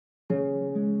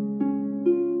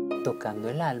Tocando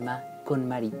el alma con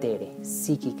Maritere,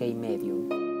 psíquica y medium.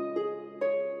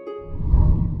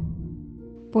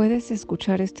 Puedes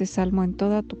escuchar este salmo en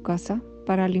toda tu casa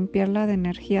para limpiarla de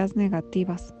energías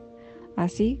negativas,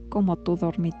 así como tu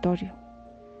dormitorio.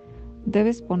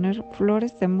 Debes poner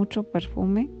flores de mucho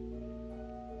perfume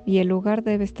y el lugar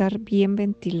debe estar bien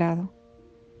ventilado.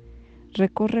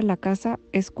 Recorre la casa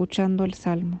escuchando el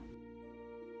salmo.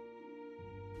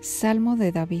 Salmo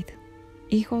de David.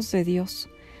 Hijos de Dios,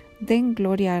 den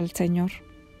gloria al Señor,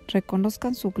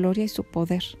 reconozcan su gloria y su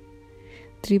poder.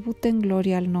 Tributen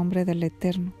gloria al nombre del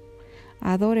Eterno,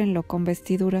 adórenlo con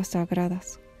vestiduras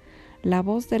sagradas. La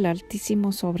voz del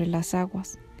Altísimo sobre las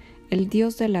aguas, el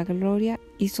Dios de la gloria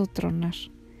hizo tronar.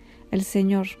 El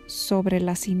Señor sobre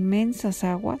las inmensas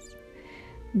aguas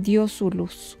dio su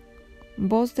luz.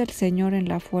 Voz del Señor en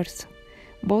la fuerza,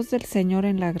 voz del Señor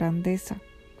en la grandeza,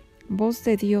 voz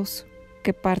de Dios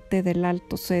que parte del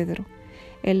alto cedro.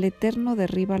 El Eterno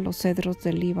derriba los cedros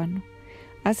del Líbano,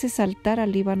 hace saltar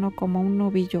al Líbano como un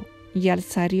novillo y al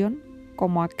Sarión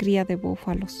como a cría de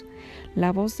búfalos.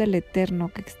 La voz del Eterno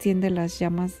que extiende las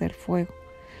llamas del fuego.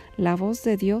 La voz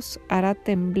de Dios hará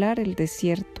temblar el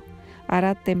desierto,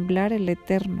 hará temblar el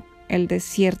Eterno, el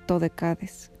desierto de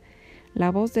Cades.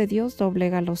 La voz de Dios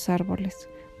doblega los árboles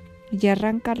y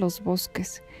arranca los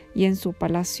bosques, y en su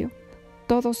palacio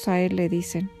todos a él le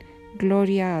dicen,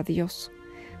 gloria a Dios.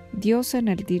 Dios en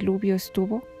el diluvio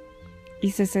estuvo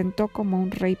y se sentó como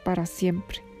un rey para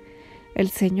siempre. El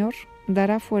Señor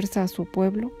dará fuerza a su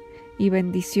pueblo y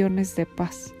bendiciones de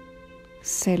paz.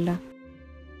 Selah.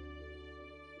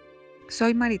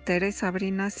 Soy Maritere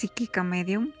Sabrina, psíquica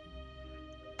medium.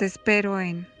 Te espero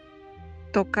en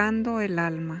Tocando el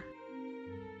Alma.